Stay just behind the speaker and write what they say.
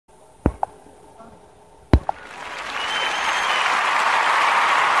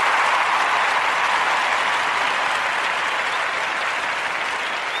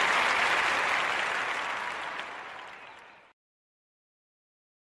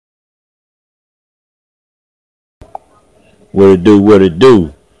What it do, what it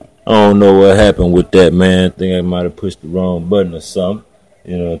do. I don't know what happened with that, man. I think I might have pushed the wrong button or something.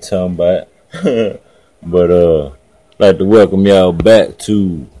 You know what I'm talking about? But I'd like to welcome y'all back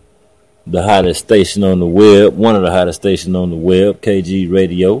to the hottest station on the web, one of the hottest stations on the web, KG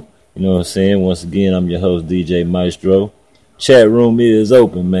Radio. You know what I'm saying? Once again, I'm your host, DJ Maestro. Chat room is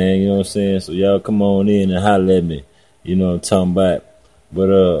open, man. You know what I'm saying? So y'all come on in and holler at me. You know what I'm talking about?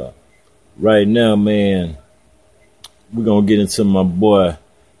 But right now, man, we're going to get into my boy,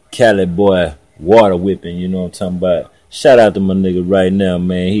 Cali boy, Water Whipping. You know what I'm talking about? Shout out to my nigga right now,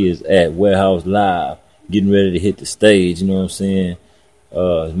 man. He is at Warehouse Live, getting ready to hit the stage. You know what I'm saying?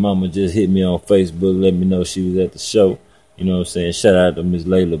 His mama just hit me on Facebook, let me know she was at the show. You know what I'm saying? Shout out to Miss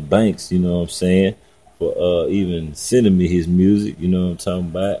Layla Banks, you know what I'm saying, for even sending me his music. You know what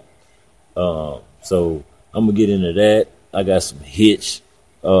I'm talking about? So I'm going to get into that. I got some hits,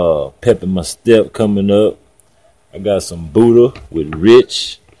 Pepping My Step coming up. I got some Buddha with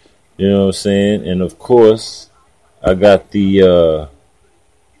Rich, you know what I'm saying? And of course, I got the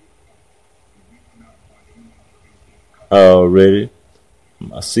already.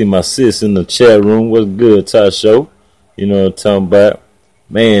 I see my sis in the chat room. What's good, Tasho? You know what I'm talking about?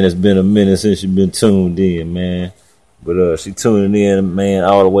 Man, it's been a minute since she been tuned in, man. But she tuning in, man,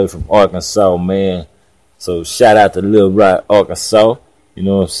 all the way from Arkansas, man. So shout out to Little Rock, Arkansas. You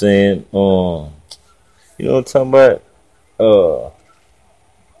know what I'm saying? You know what I'm talking about?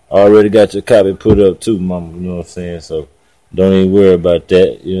 Already got your copy put up too, mama. You know what I'm saying? So don't even worry about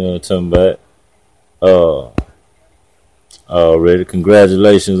that. You know what I'm talking about? Already,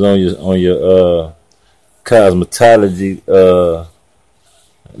 congratulations on your cosmetology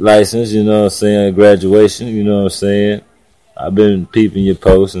license. You know what I'm saying? Graduation. You know what I'm saying? I've been peeping your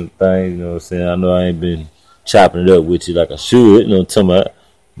posts and things. You know what I'm saying? I know I ain't been chopping it up with you like I should. You know what I'm talking about?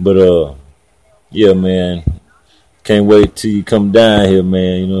 But yeah, man. Can't wait till you come down here,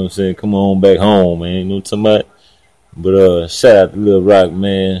 man. You know what I'm saying? Come on back home, man. You know what I'm talking about? But shout out to Lil Rock,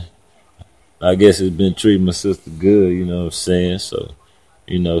 man. I guess it's been treating my sister good, you know what I'm saying? So,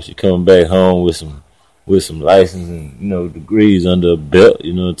 you know, she coming back home with some license and, you know, degrees under a belt,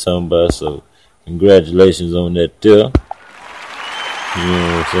 you know what I'm talking about? So, congratulations on that there. You know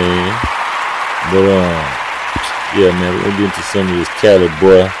what I'm saying? But yeah, man, we're gonna get into some of this Cali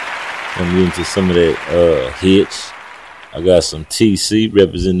boy. I'm getting into some of that hits. I got some TC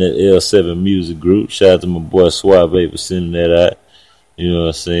representing that L7 music group. Shout out to my boy Suave for sending that out. You know what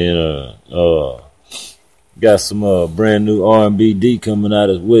I'm saying? Got some brand new R&B D coming out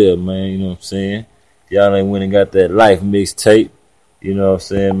as well, man. You know what I'm saying? Y'all ain't went and got that Life mixtape. You know what I'm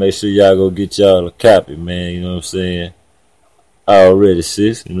saying? Make sure y'all go get y'all a copy, man. You know what I'm saying? Already,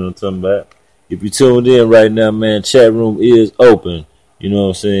 sis. You know what I'm talking about? If you tuned in right now, man, chat room is open. You know what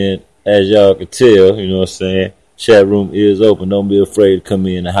I'm saying? As y'all can tell, you know what I'm saying? Chat room is open. Don't be afraid to come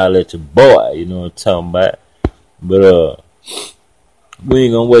in and holler at your boy. You know what I'm talking about? But we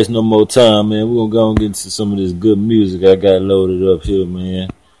ain't gonna waste no more time, man. We're gonna go and get into some of this good music I got loaded up here, man.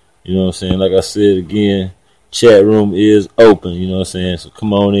 You know what I'm saying? Like I said again, chat room is open, you know what I'm saying? So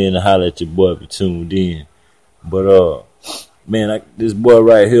come on in and holler at your boy if you tuned in. But man, this boy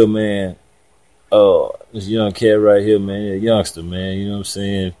right here, man, this young cat right here, man, a youngster, man, you know what I'm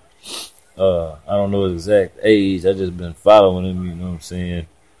saying? I don't know his exact age. I just been following him, you know what I'm saying?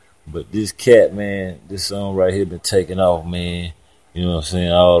 But this cat, man, this song right here been taking off, man. You know what I'm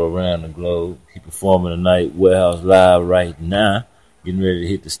saying? All around the globe. He performing tonight, Warehouse Live right now. Getting ready to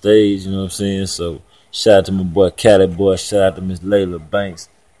hit the stage, you know what I'm saying? So, shout out to my boy Cali boy. Shout out to Miss Layla Banks,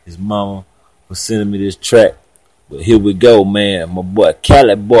 his mama, for sending me this track. But here we go, man. My boy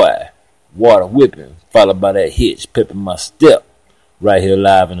Cali boy, Water Whipping, followed by that Hitch, Pepping My Step. Right here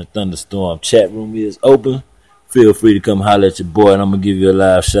live in the Thunderstorm. Chat room is open. Feel free to come holler at your boy, and I'm going to give you a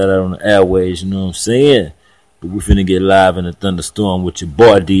live shout out on the airways, you know what I'm saying? But we finna get live in the Thunderstorm with your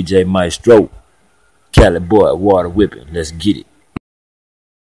boy DJ Maestro. Cali boy, Water Whipping. Let's get it.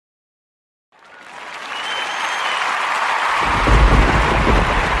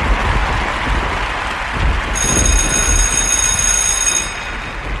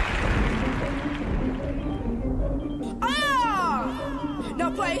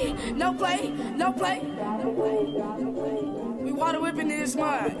 No play. We water whipping this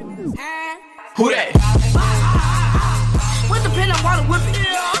mud. Who that? With the pen, I'm water whipping.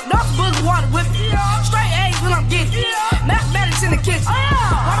 Knock the boogie, water whipping. Straight A's when I'm getting. Mathematics in the kitchen.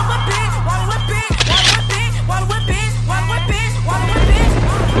 Water whipping, water whipping, water whipping, water whipping, water whipping, water whipping.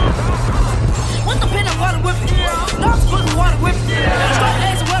 With the pen, I'm water whipping. Knock the boogie, water whipping.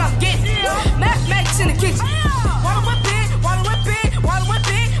 Straight A's when I'm getting. Mathematics in the kitchen. Water whipping, water whipping, water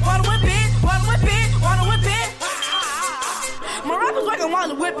whipping, water whipping, water whipping, water whipping.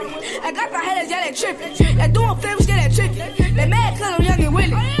 whipping. I got the haters, yeah, they tripping. They doing favors, get that chicken. They mad cause I'm young and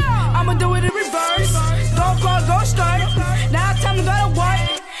willing. I'ma do it in reverse. Go cold, go straight. Now it's time to go to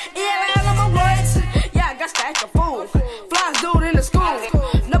work. Yeah, on my words. Yeah, I got to act a fool. Flies dude in the school.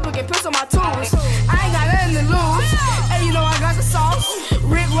 Never get pissed on my tools. I ain't got nothing to lose. And you know I got the sauce.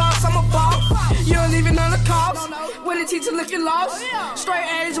 Rick Ross, I'm a boss. You don't even know the cost. When the teacher looking lost. Straight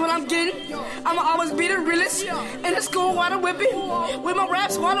A's when I'm getting. I'ma always be the realest. In the school, water whipping. With my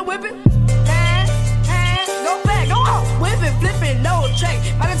raps, water whipping. Go back, go off. Whipping, flipping, no check.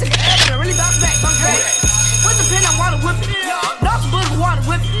 I done take an L and I really bounce back. With the pen, I water whipping. Knock books, water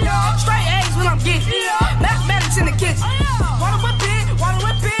whipping. Straight A's when I'm getting. Mathematics in the kitchen. Water whipping, water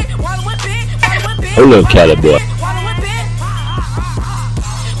whipping, water whipping, water whipping. Hold up, Cali boy. Water whipping.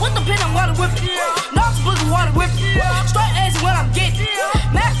 With the pen, I'm water whipping. Knock books, water whipping. Straight A's when I'm getting.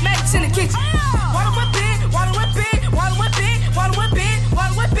 Mathematics in the kitchen. Water whipping, water whipping, water whipping, water whipping,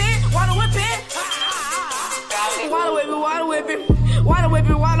 water whipping, water whipping. Water whipping, water whipping, water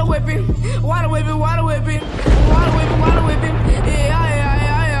whipping, water whipping, water whipping, water whipping, water whipping, water whipping,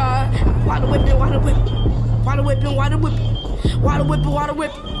 yeah. Water whipping, water whipping, water whipping, water whipping, water whipping, water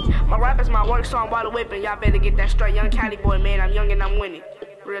whipping. My rap is my work song, water whipping. Y'all better get that straight. Young Cali boy, man. I'm young and I'm winning.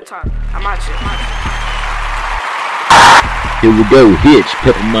 Real talk. I'm out here. Here we go, Hitch,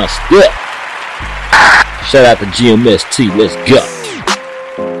 pepper my step. Shout out to GMST, let's go.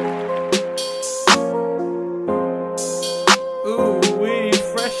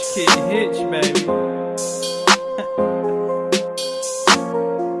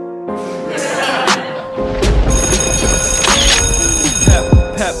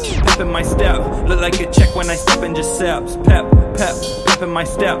 My step, look like a check when I step in Giuseppe's. Pep in my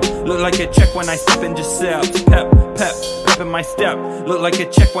step, look like a check when I step in Giuseppe's. Pep in my step, look like a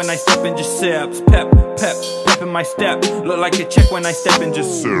check when I step in Giuseppe's. Pep in my step, look like a check when I step in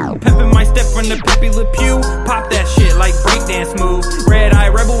Giuseppe's. Pep in my step from the Pepe Le Pew, pop that shit like breakdance move. Red Eye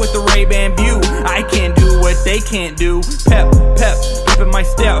Rebel with the Ray-Ban view. I can't do what they can't do. Pep in my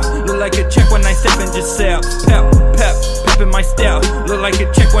step, look like a check when I step in Giuseppe's. Pep in my step, look like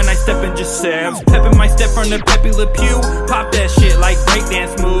a check when I step in Giuseppe's. Pep in my step from the Pepe Le Pew, pop that shit like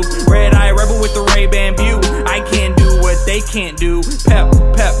breakdance move. Red Eye Rebel with the Ray-Ban view. I can't do what they can't do. Pep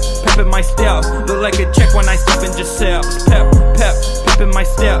in my step, look like a check when I step in Giuseppe's. Pep in my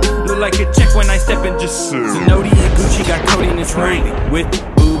step, look like a check when I step in Giuseppe's. Zenoti and Gucci got Cody in this ring with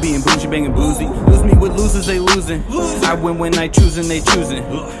Booby and Bougie banging boozy. Lose me with losers, they losing. I win when I choosing, they choosing.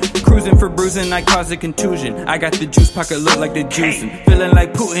 Cruising for bruising, I cause a contusion. I got the juice pocket, look like the juicing. Feeling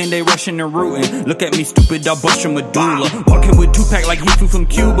like Putin, they rushing and rooting. Look at me, stupid, I'll bust your medulla. Walking with Tupac like he flew from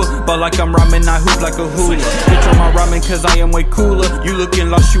Cuba. But like I'm ramen, I hoop like a hula. Bitch on my ramen, cause I am way cooler. You looking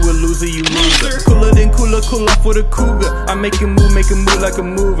lost, you a loser, you loser. Cooler than cooler, cool off with a cougar. I make a move like a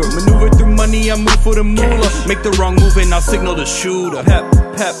mover. Maneuver through money, I move for the moolah. Make the wrong move and I'll signal the shooter. Pep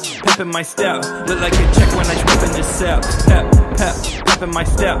in my step, look like a check when I step in Giuseppe's. Pep in my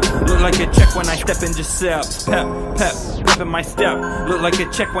step, look like a check when I step in Giuseppe's. Pep in my step, look like a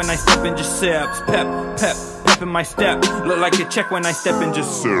check when I step in Giuseppe's. Pep in my step, look like a check when I step in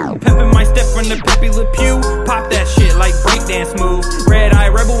Giuseppe's. Pep in my step from the Pepe Le Pew, pop that shit like breakdance move. Red Eye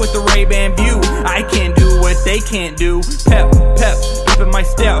Rebel with the Ray-Ban view. I can't do what they can't do. Pep in my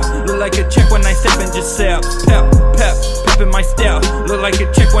step, look like a check when I step in Giuseppe's. Pep in my step, look like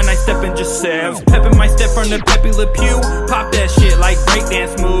a check when I step in Giuseppe's. Pep in my step from the Pepe Le Pew, pop that shit like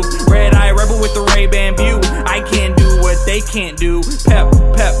breakdance move. Red Eye Rebel with the Ray-Ban view. I can't do what they can't do. Pep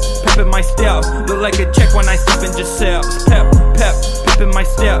in my step, look like a check when I step in Giuseppe's. Pep in my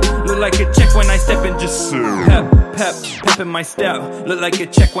step, look like a check when I step in Giuseppe's. Pep in my step, look like a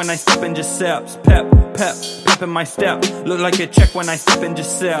check when I step in Giuseppe's. Pep in my step, look like a check when I step in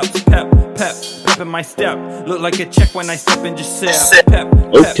Giuseppe's. Pep in my step, look like a check when I step in Giuseppe's.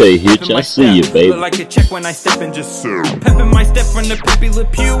 Okay, Hitch, I see you, baby. Look like a check when I step in Giuseppe's. Pep in my step from the Pepe Le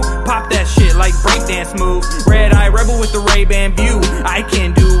Pew, pop that shit like breakdance move. Red Eye Rebel with the Ray-Ban view. I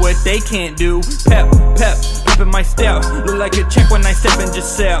can't do what they can't do. Pep in my step, look like a check when I step in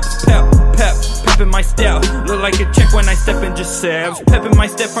Giuseppe's. Pep in my step, look like a check when I step in Giuseppe's. Pep in my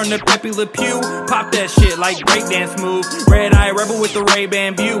step from the Pepe Le Pew, pop that shit like breakdance move. Red Eye Rebel with the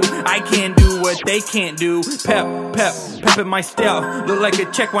Ray-Ban view. I can't do what they can't do. Pep in my step, look like a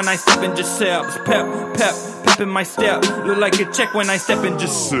check when I step in Giuseppe's. Pep in my step, look like a check when I step in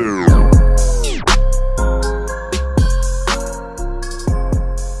Giuseppe's.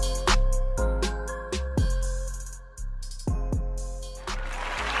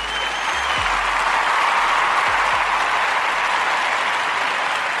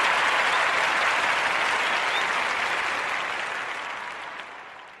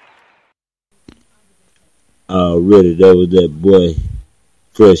 Already, that was that boy,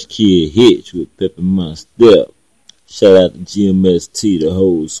 Fresh Kid Hitch with Pep in My Step. Shout out to GMST, the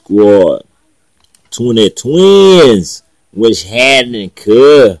whole squad. 20 Twins, what's happening,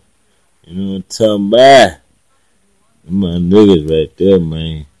 cuz? You know what I'm talking about? My niggas right there,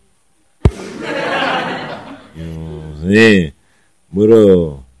 man. You know what I'm saying? But,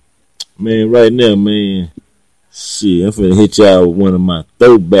 man, right now, man, shit, I'm finna hit y'all with one of my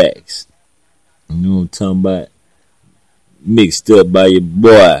throwbacks. You know what I'm talking about? Mixed up by your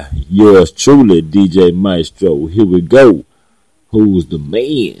boy, yours truly, DJ Maestro. Here we go. Who's the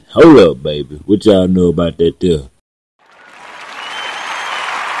man? Hold up, baby. What y'all know about that there?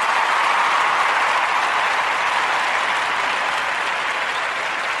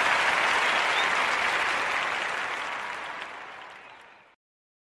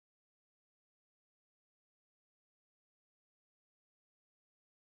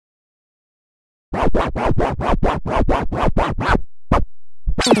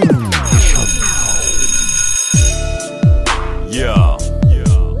 Yeah.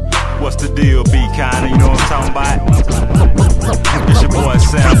 What's the deal, B kinda? You know what I'm talking about? It's your boy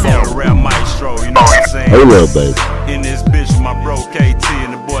Sambo, the Rap Maestro. You know what I'm saying? Hold up, baby. In this bitch, my bro KT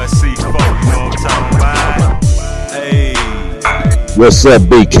and the boy C4. You know what I'm talking about? Hey. What's up,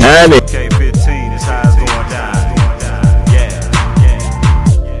 B kinda? K15 is how it's going down.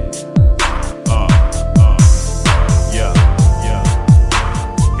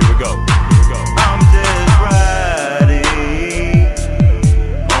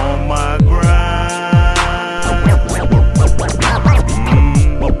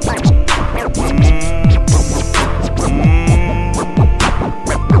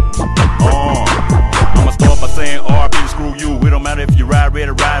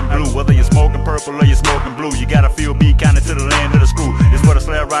 Whether you're smoking purple or you're smoking blue, you gotta feel me kinda to the land of the screw. It's for the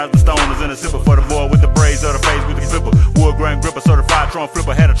slab riders, the stoners, and the zipper for the boy with the braids of the face with the zipper. Wood grain gripper, certified trunk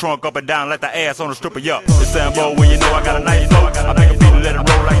flipper, had a trunk up and down like the ass on a stripper. Yup, it's Sambo when you know I got a nice flow. I make a beat and let it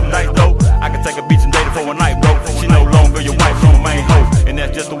roll like a dice though. I can take a beach and date it for a night, bro. She no longer your wife's on main hoe, and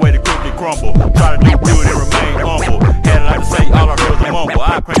that's just the way the cookie crumble. Try to do good and remain humble. Had it like to say all I heard was a mumble.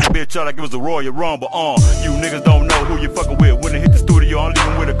 I crank the bitch up like it was a Royal Rumble. You niggas don't know who you fucking with. When they hit the studio, I'm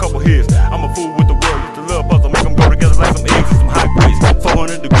leaving with a couple hits. I'm a fool with the world, used to love puzzle, make them go together like some eggs and some hot grits.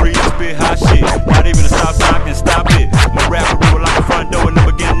 400 degrees, spit hot shit. Not even a stop sign can stop it. My rapper river like a front door in the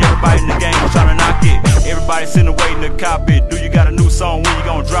beginning. Everybody in the game was trying to knock it. Everybody sitting waiting to cop it. Do you got a new song? When you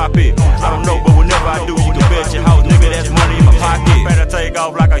gonna drop it? I don't know, but whenever I do, you can bet your house, nigga, that's money in my pocket. Better take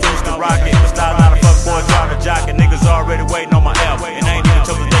off like a Houston Rocket. Style out of fuck boy, try to jock it. Niggas already waiting on my album, and I ain't even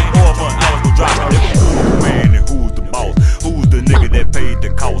chose the date or a month. I was gonna drop it. Who's the man and who's the boss? Who's the nigga that paid the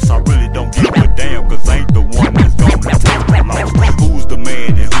cost? I really don't give a damn, cause I ain't the one that's gonna take the loss. Who's the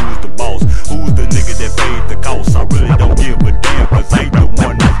man and who's the boss? Who's the nigga that paid the cost? I really don't give a damn, cause I ain't the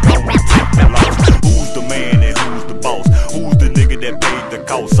one that's gonna take the loss. Who's the man and who's the boss? Who's the nigga that paid the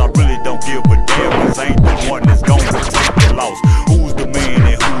cost? I really don't give a damn, cause I ain't the one that's gonna take the loss. Who's the man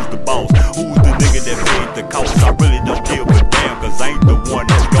and who's the boss? Who's the nigga that paid the cost? I really don't give a damn, cause I ain't the one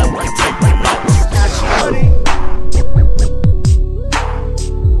that's gonna take the loss.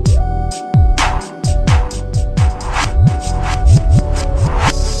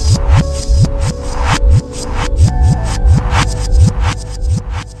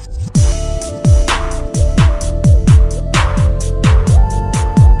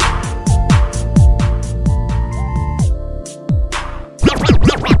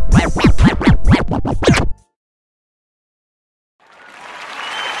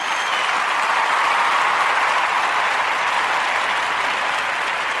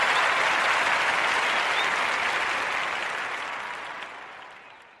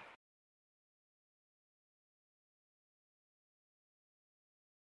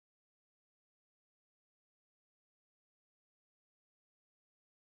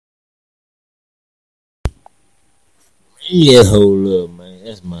 Yeah, hold up, man.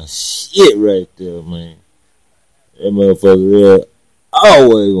 That's my shit right there, man. That motherfucker there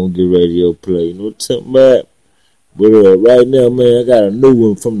always gonna get radio play. You know what I'm talking about? But right now, man, I got a new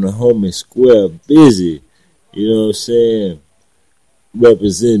one from the homie Square Busy. You know what I'm saying?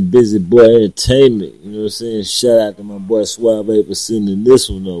 Representing Busy Boy Entertainment. You know what I'm saying? Shout out to my boy Suave for sending this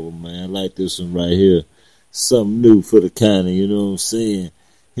one over, man. I like this one right here. Something new for the kind of, you know what I'm saying?